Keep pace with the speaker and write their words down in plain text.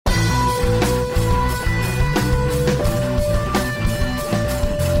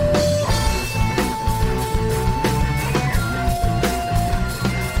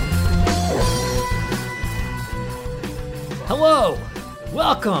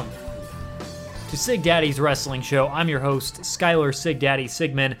Welcome to Sig Daddy's Wrestling Show. I'm your host, Skylar Sig Daddy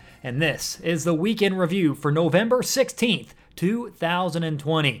Sigmund, and this is the weekend review for November 16th,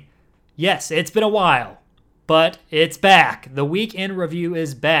 2020. Yes, it's been a while, but it's back. The weekend review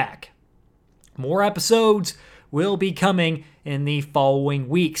is back. More episodes will be coming in the following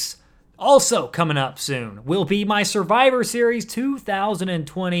weeks. Also coming up soon will be my Survivor Series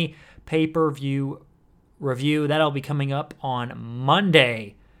 2020 pay-per-view review. That'll be coming up on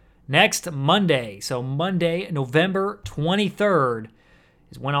Monday. Next Monday. So Monday, November 23rd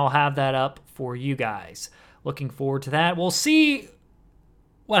is when I'll have that up for you guys. Looking forward to that. We'll see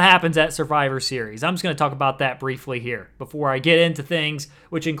what happens at Survivor Series. I'm just going to talk about that briefly here before I get into things,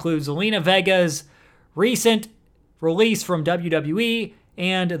 which includes Zelina Vega's recent release from WWE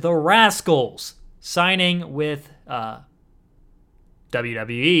and the Rascals signing with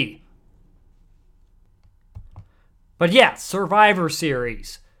WWE. But yeah, Survivor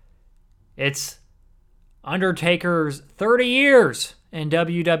Series. It's Undertaker's 30 years in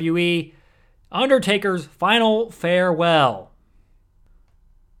WWE. Undertaker's final farewell,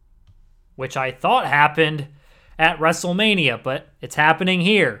 which I thought happened at WrestleMania, but it's happening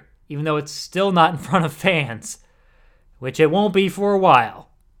here, even though it's still not in front of fans, which it won't be for a while,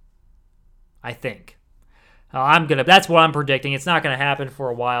 I think. That's what I'm predicting. It's not going to happen for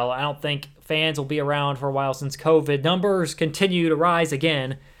a while. I don't think fans will be around for a while since COVID. Numbers continue to rise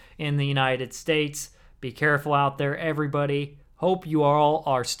again in the United States. Be careful out there, everybody. Hope you all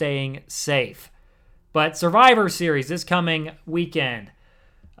are staying safe. But Survivor Series this coming weekend.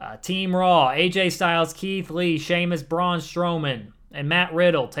 Team Raw, AJ Styles, Keith Lee, Sheamus, Braun Strowman, and Matt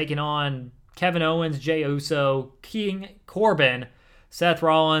Riddle taking on Kevin Owens, Jey Uso, King Corbin, Seth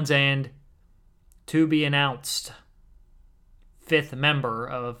Rollins, and to be announced fifth member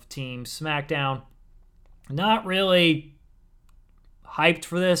of Team SmackDown. Not really hyped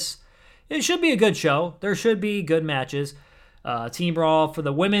for this. It should be a good show. There should be good matches. Team Raw for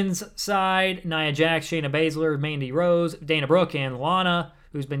the women's side, Nia Jax, Shayna Baszler, Mandy Rose, Dana Brooke, and Lana,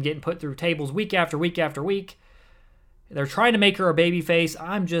 who's been getting put through tables week after week after week. They're trying to make her a babyface.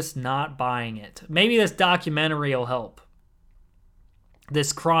 I'm just not buying it. Maybe this documentary will help.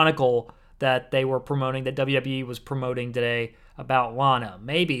 This Chronicle that they were promoting, that WWE was promoting today about Lana.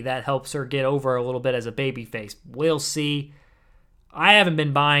 Maybe that helps her get over a little bit as a babyface. We'll see. I haven't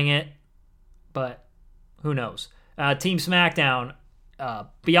been buying it, but who knows. Team SmackDown,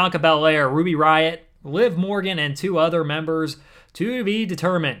 Bianca Belair, Ruby Riott, Liv Morgan, and two other members to be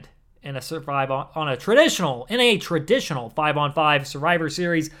determined in a traditional 5-on-5 Survivor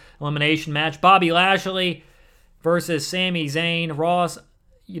Series elimination match. Bobby Lashley versus Sami Zayn, Raw's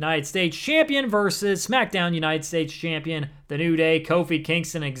United States Champion versus SmackDown United States Champion, The New Day, Kofi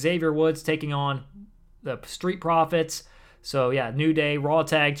Kingston, and Xavier Woods taking on the Street Profits. So yeah, New Day, Raw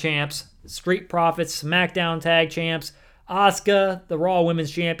Tag Champs, Street Profits, SmackDown Tag Champs, Asuka, the Raw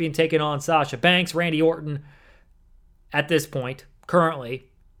Women's Champion, taking on Sasha Banks, Randy Orton. At this point, currently,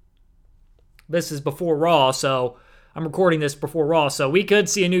 this is before Raw, so I'm recording this before Raw, so we could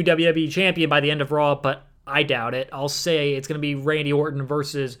see a new WWE Champion by the end of Raw, but I doubt it. I'll say it's going to be Randy Orton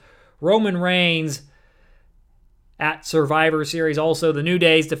versus Roman Reigns at Survivor Series. Also, the New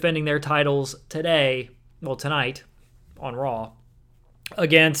Day's defending their titles tonight on Raw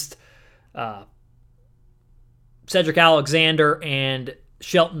against Cedric Alexander and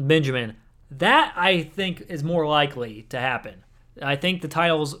Shelton Benjamin. That, I think, is more likely to happen. I think the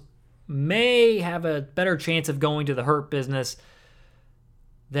titles may have a better chance of going to the Hurt Business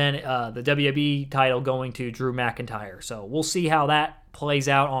than the WWE title going to Drew McIntyre. So we'll see how that plays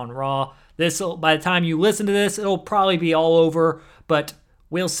out on Raw. By the time you listen to this, it'll probably be all over, but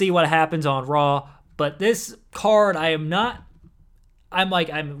we'll see what happens on Raw. But this card, I'm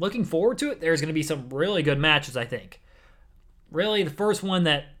looking forward to it. There's going to be some really good matches, I think. Really, the first one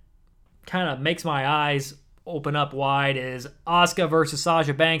that kind of makes my eyes open up wide is Asuka versus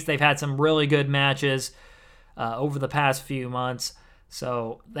Sasha Banks. They've had some really good matches over the past few months.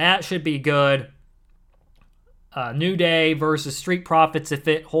 So that should be good. New Day versus Street Profits, if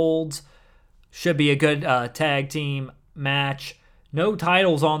it holds, should be a good tag team match. No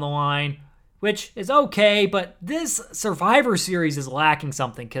titles on the line, which is okay, but this Survivor Series is lacking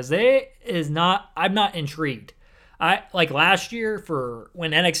something because I'm not intrigued. Like last year for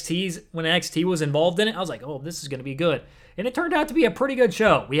when NXT was involved in it, I was like, oh, this is going to be good. And it turned out to be a pretty good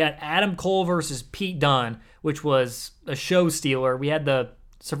show. We had Adam Cole versus Pete Dunne, which was a show stealer. We had the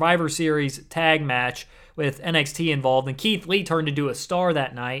Survivor Series tag match with NXT involved, and Keith Lee turned into a star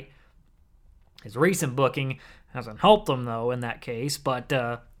that night. His recent booking hasn't helped him, though, in that case, but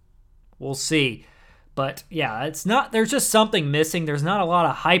we'll see. But yeah, there's just something missing. There's not a lot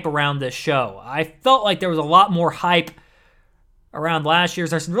of hype around this show. I felt like there was a lot more hype around last year's.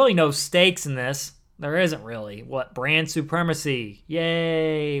 There's really no stakes in this. There isn't really. What, brand supremacy?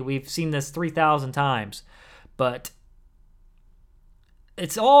 Yay, we've seen this 3,000 times. But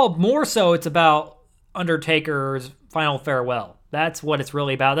it's all more so it's about Undertaker's final farewell. That's what it's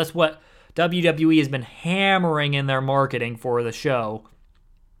really about. That's what WWE has been hammering in their marketing for the show,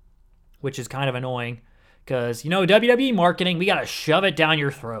 which is kind of annoying because, WWE marketing, we got to shove it down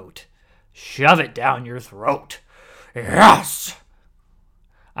your throat. Shove it down your throat. Yes!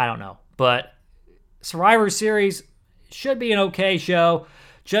 I don't know, but Survivor Series should be an okay show,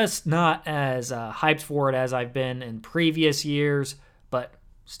 just not as hyped for it as I've been in previous years, but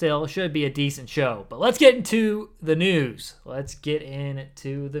still, it should be a decent show. But let's get into the news. Let's get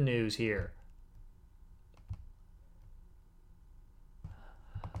into the news here.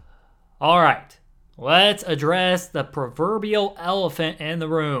 All right, let's address the proverbial elephant in the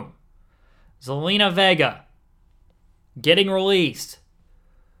room. Zelina Vega getting released.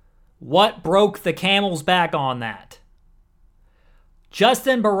 What broke the camel's back on that?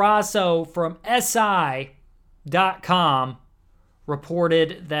 Justin Barrasso from SI.com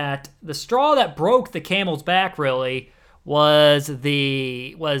reported that the straw that broke the camel's back really was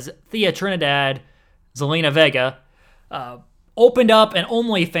Thea Trinidad, Zelina Vega, opened up an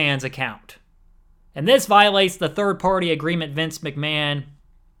OnlyFans account. And this violates the third-party agreement Vince McMahon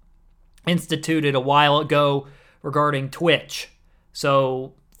instituted a while ago regarding Twitch.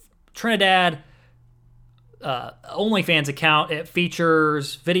 So Trinidad OnlyFans account, it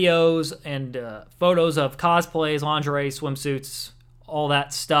features videos and photos of cosplays, lingerie, swimsuits, all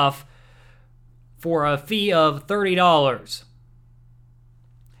that stuff for a fee of $30.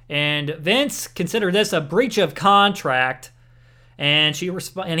 And Vince considered this a breach of contract, and he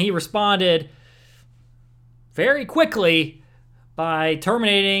responded very quickly by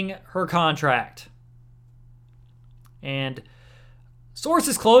terminating her contract. And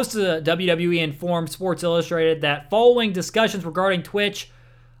sources close to the WWE informed Sports Illustrated that following discussions regarding Twitch,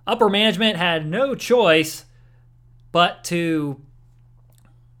 upper management had no choice but to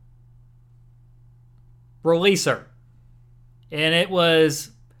release her. And it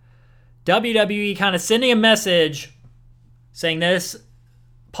was WWE kind of sending a message saying this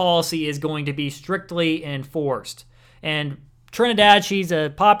policy is going to be strictly enforced. And Trinidad, she's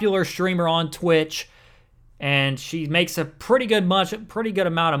a popular streamer on Twitch, and she makes a pretty good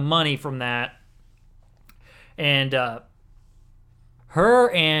amount of money from that. And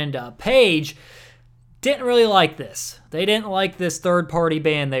her and Paige didn't really like this. They didn't like this third-party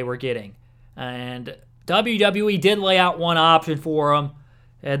ban they were getting. And WWE did lay out one option for them,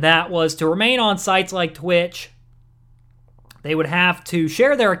 and that was to remain on sites like Twitch. They would have to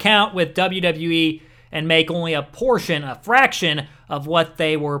share their account with WWE and make only a fraction of what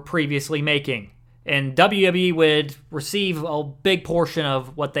they were previously making. And WWE would receive a big portion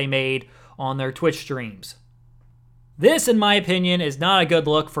of what they made on their Twitch streams. This, in my opinion, is not a good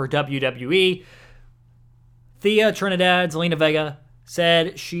look for WWE. Thea Trinidad, Zelina Vega,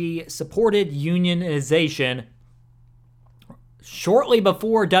 said she supported unionization shortly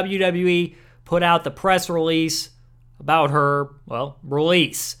before WWE put out the press release about her,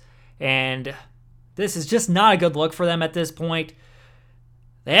 release. And this is just not a good look for them at this point.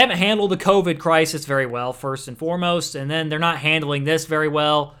 They haven't handled the COVID crisis very well, first and foremost, and then they're not handling this very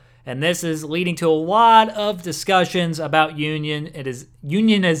well. And this is leading to a lot of discussions about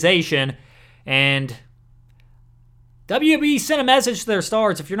unionization. And WWE sent a message to their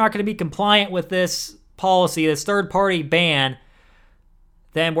stars: if you're not going to be compliant with this policy, this third-party ban,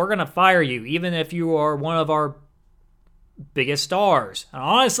 then we're going to fire you, even if you are one of our biggest stars. And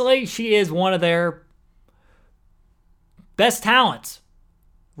honestly, she is one of their best talents.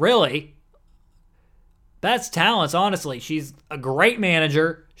 Really. Best talents, honestly. She's a great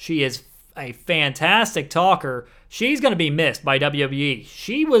manager. She is a fantastic talker. She's going to be missed by WWE.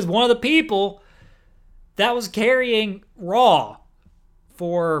 She was one of the people that was carrying Raw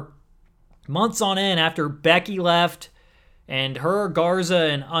for months on end after Becky left, and her, Garza,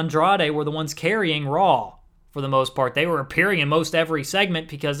 and Andrade were the ones carrying Raw for the most part. They were appearing in most every segment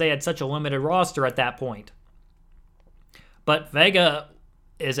because they had such a limited roster at that point. But Vega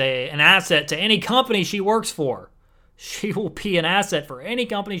is an asset to any company she works for. She will be an asset for any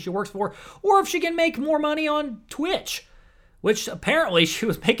company she works for, or if she can make more money on Twitch, which apparently she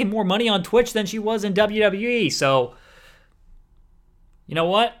was making more money on Twitch than she was in WWE. So, you know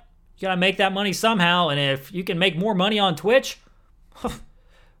what? You got to make that money somehow, and if you can make more money on Twitch,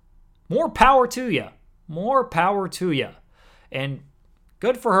 more power to you. More power to you. And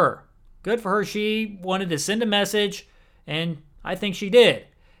good for her. Good for her. She wanted to send a message, and I think she did.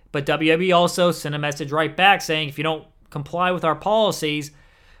 But WWE also sent a message right back saying, if you don't comply with our policies,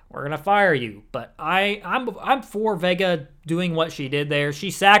 we're going to fire you. But I'm for Vega doing what she did there. She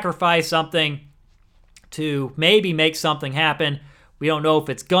sacrificed something to maybe make something happen. We don't know if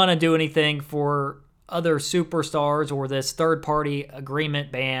it's going to do anything for other superstars or this third-party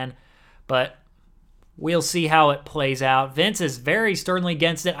agreement ban, but we'll see how it plays out. Vince is very sternly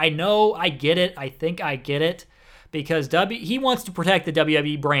against it. I know, I get it. I think I get it because he wants to protect the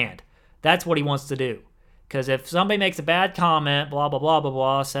WWE brand. That's what he wants to do. Because if somebody makes a bad comment, blah, blah, blah, blah,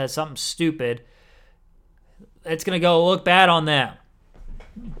 blah, says something stupid, it's going to go look bad on them.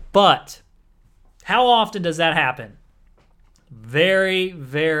 But how often does that happen? Very,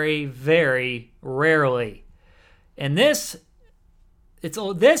 very, very rarely. And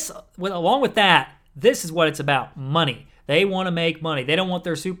along with that, this is what it's about, money. They want to make money. They don't want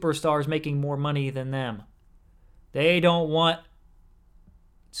their superstars making more money than them. They don't want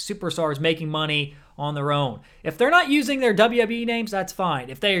superstars making money on their own. If they're not using their WWE names, that's fine.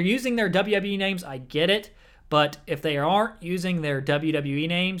 If they are using their WWE names, I get it. But if they aren't using their WWE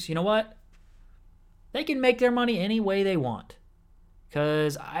names, you know what? They can make their money any way they want.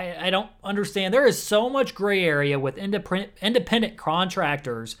 Because I don't understand. There is so much gray area with independent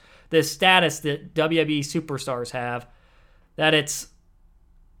contractors, this status that WWE superstars have, that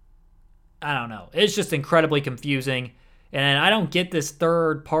I don't know. It's just incredibly confusing. And I don't get this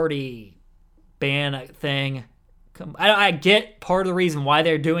third-party ban thing. I get part of the reason why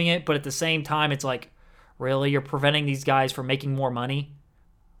they're doing it, but at the same time, it's like, really? You're preventing these guys from making more money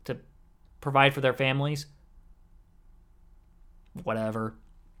to provide for their families? Whatever.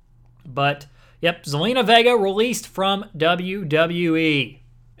 But, yep, Zelina Vega released from WWE.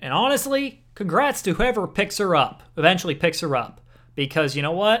 And honestly, congrats to whoever eventually picks her up. Because you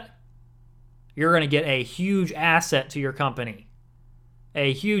know what? You're going to get a huge asset to your company.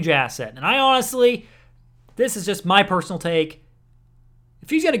 A huge asset. And I honestly, this is just my personal take. If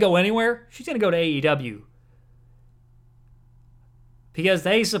she's going to go anywhere, she's going to go to AEW. Because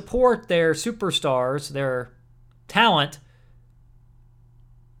they support their superstars, their talent,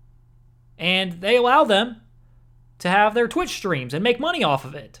 and they allow them to have their Twitch streams and make money off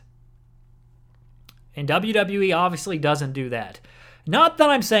of it. And WWE obviously doesn't do that. Not that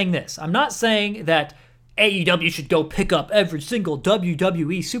I'm saying this. I'm not saying that AEW should go pick up every single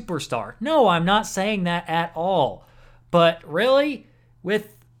WWE superstar. No, I'm not saying that at all. But really,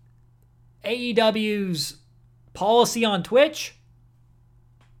 with AEW's policy on Twitch,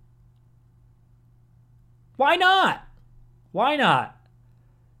 why not? Why not?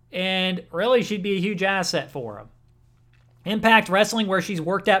 And really, she'd be a huge asset for them. Impact Wrestling, where she's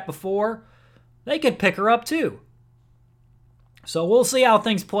worked at before, they could pick her up too. So we'll see how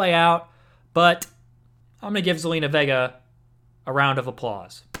things play out, but I'm going to give Zelina Vega a round of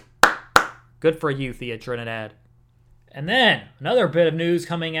applause. Good for you, Thea Trinidad. And then, another bit of news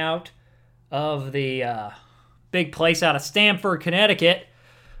coming out of the big place out of Stamford, Connecticut.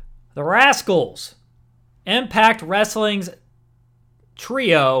 The Rascals, Impact Wrestling's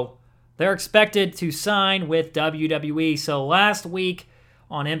trio, they're expected to sign with WWE. So last week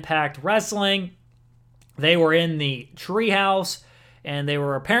on Impact Wrestling, they were in the treehouse, and they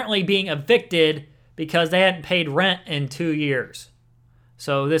were apparently being evicted because they hadn't paid rent in 2 years.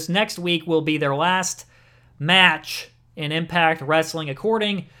 So this next week will be their last match in Impact Wrestling.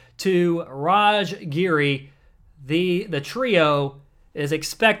 According to Raj Giri, the trio is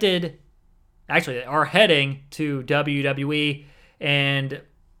expected, actually they are heading to WWE, and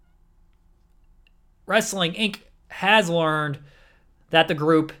Wrestling Inc. has learned that the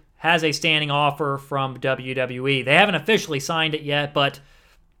group has a standing offer from WWE. They haven't officially signed it yet, but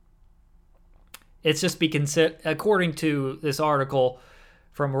it's just according to this article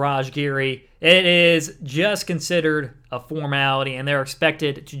from Raj Giri, it is just considered a formality, and they're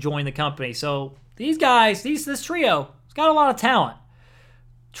expected to join the company. So these guys, this trio, has got a lot of talent.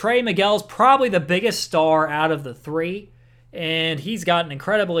 Trey Miguel's probably the biggest star out of the three, and he's got an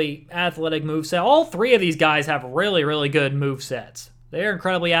incredibly athletic moveset. All three of these guys have really, really good movesets. They're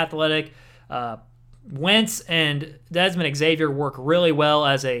incredibly athletic. Wentz and Desmond Xavier work really well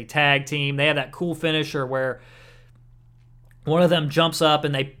as a tag team. They have that cool finisher where one of them jumps up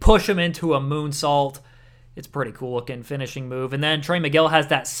and they push him into a moonsault. It's a pretty cool looking finishing move. And then Trey Miguel has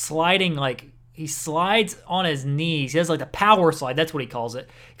that sliding, he slides on his knees. He has the power slide. That's what he calls it.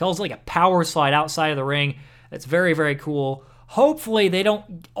 He calls it a power slide outside of the ring. It's very, very cool. Hopefully they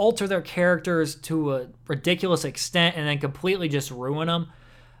don't alter their characters to a ridiculous extent and then completely just ruin them.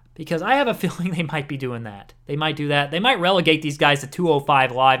 Because I have a feeling they might be doing that. They might do that. They might relegate these guys to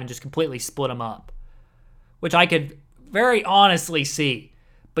 205 Live and just completely split them up, which I could very honestly see.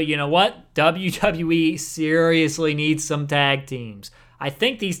 But you know what? WWE seriously needs some tag teams. I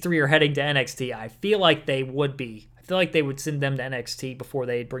think these three are heading to NXT. I feel like they would be. I feel like they would send them to NXT before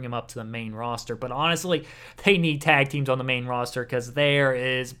they'd bring them up to the main roster. But honestly, they need tag teams on the main roster because there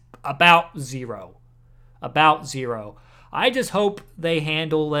is about zero. About zero. I just hope they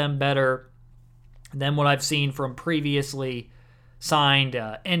handle them better than what I've seen from previously signed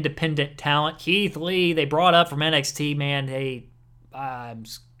independent talent. Keith Lee, they brought up from NXT, man. I'm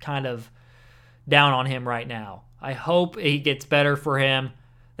kind of down on him right now. I hope he gets better for him.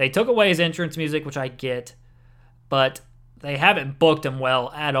 They took away his entrance music, which I get, but they haven't booked him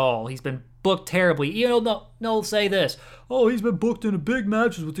well at all. He's been booked terribly. You know, they'll say this, oh, he's been booked into big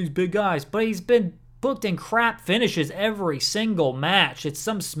matches with these big guys, but he's been booked in crap finishes every single match. It's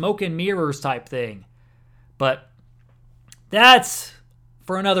some smoke and mirrors type thing. But that's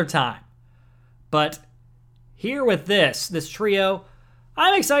for another time. But here with this trio,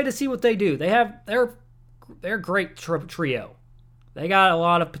 I'm excited to see what they do. They're a great trio. They got a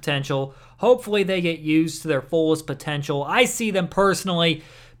lot of potential. Hopefully they get used to their fullest potential. I see them personally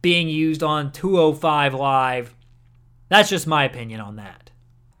being used on 205 Live. That's just my opinion on that.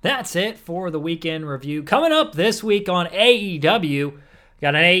 That's it for the weekend review. Coming up this week on AEW,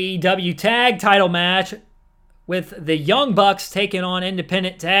 got an AEW tag title match with the Young Bucks taking on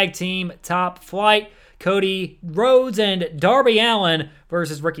independent tag team Top Flight. Cody Rhodes and Darby Allin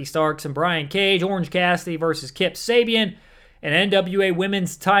versus Ricky Starks and Brian Cage. Orange Cassidy versus Kip Sabian. An NWA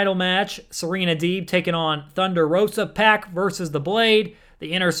women's title match. Serena Deeb taking on Thunder Rosa. Pac versus The Blade.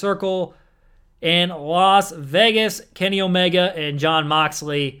 The Inner Circle in Las Vegas. Kenny Omega and Jon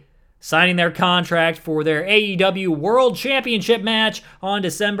Moxley signing their contract for their AEW World Championship match on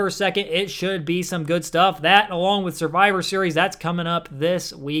December 2nd. It should be some good stuff. That, along with Survivor Series, that's coming up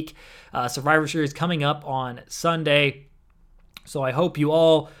this week. Survivor Series coming up on Sunday. So I hope you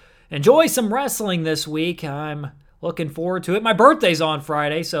all enjoy some wrestling this week. I'm looking forward to it. My birthday's on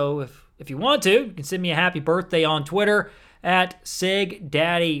Friday, so if you want to, you can send me a happy birthday on Twitter at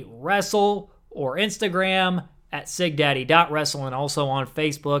SigDaddyWrestle or Instagram at SigDaddy.Wrestle and also on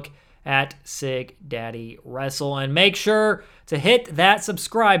Facebook at SigDaddyWrestle. And make sure to hit that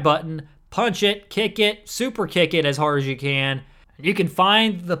subscribe button, punch it, kick it, super kick it as hard as you can. You can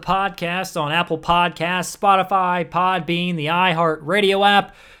find the podcast on Apple Podcasts, Spotify, Podbean, the iHeartRadio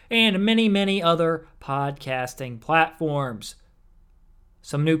app, and many, many other podcasting platforms.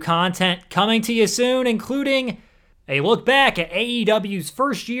 Some new content coming to you soon, including a look back at AEW's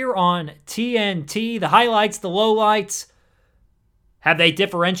first year on TNT, the highlights, the lowlights. Have they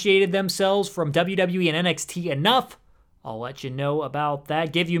differentiated themselves from WWE and NXT enough? I'll let you know about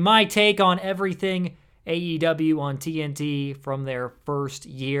that. Give you my take on everything AEW on TNT from their first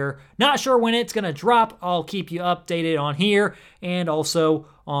year. Not sure when it's going to drop. I'll keep you updated on here and also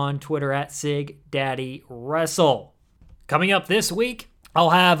on Twitter at SigDaddyWrestle. Coming up this week, I'll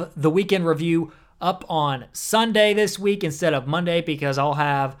have the weekend review up on Sunday this week instead of Monday because I'll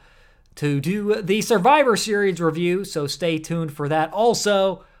have to do the Survivor Series review, so stay tuned for that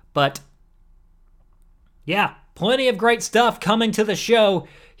also. But yeah, plenty of great stuff coming to the show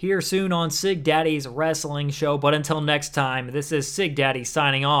here soon on Sig Daddy's Wrestling Show. But until next time, this is Sig Daddy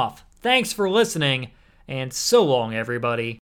signing off. Thanks for listening, and so long, everybody.